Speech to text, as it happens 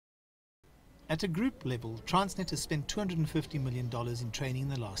At a group level, Transnet has spent $250 million in training in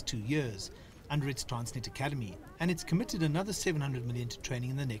the last 2 years under its Transnet Academy, and it's committed another $700 million to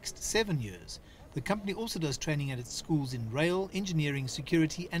training in the next 7 years. The company also does training at its schools in rail, engineering,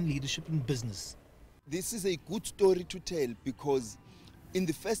 security and leadership in business. This is a good story to tell because in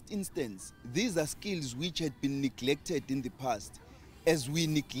the first instance, these are skills which had been neglected in the past, as we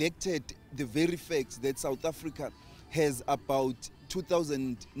neglected the very fact that South Africa has about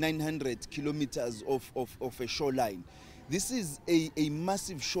 2,900 kilometers of a shoreline. This is a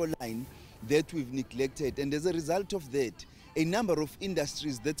massive shoreline that we've neglected, and as a result of that, a number of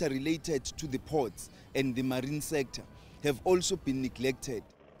industries that are related to the ports and the marine sector have also been neglected.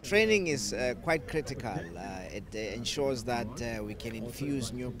 Training is quite critical. It ensures that we can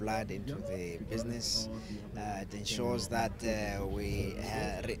infuse new blood into the business. It ensures that we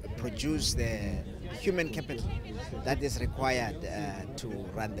produce the human capital that is required to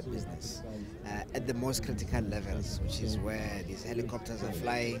run the business at the most critical levels, which is where these helicopters are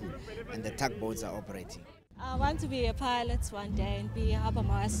flying and the tugboats are operating. I want to be a pilot one day and be a harbour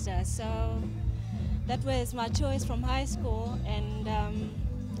master, so that was my choice from high school, and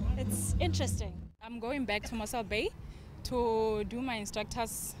it's interesting. I'm going back to Mossel Bay to do my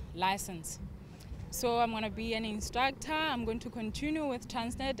instructor's license. So I'm going to be an instructor, I'm going to continue with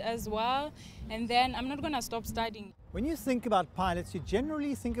Transnet as well, and then I'm not going to stop studying. When you think about pilots, you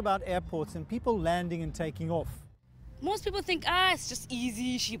generally think about airports and people landing and taking off. Most people think, it's just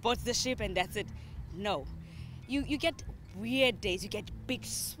easy, she boards the ship and that's it. No. You get weird days, you get big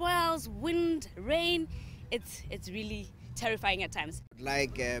swells, wind, rain. It's really terrifying at times. I'd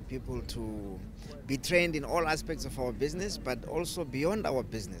like people to be trained in all aspects of our business, but also beyond our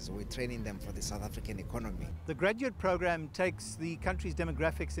business. We're training them for the South African economy. The graduate program takes the country's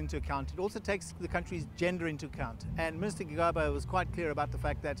demographics into account. It also takes the country's gender into account. And Minister Gigaba was quite clear about the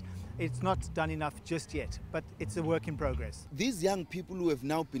fact that it's not done enough just yet, but it's a work in progress. These young people who have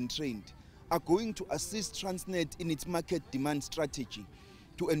now been trained are going to assist Transnet in its market demand strategy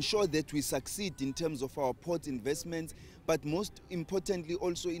to ensure that we succeed in terms of our port investments, but most importantly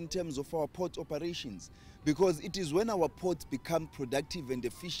also in terms of our port operations, because it is when our ports become productive and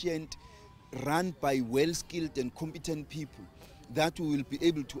efficient, run by well-skilled and competent people, that we will be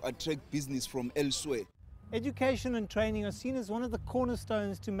able to attract business from elsewhere. Education and training are seen as one of the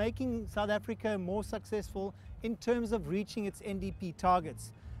cornerstones to making South Africa more successful in terms of reaching its NDP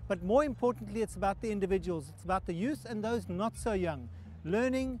targets. But more importantly, it's about the individuals. It's about the youth and those not so young,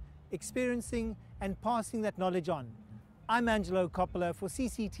 learning, experiencing and passing that knowledge on. I'm Angelo Coppola for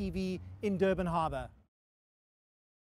CCTV in Durban Harbour.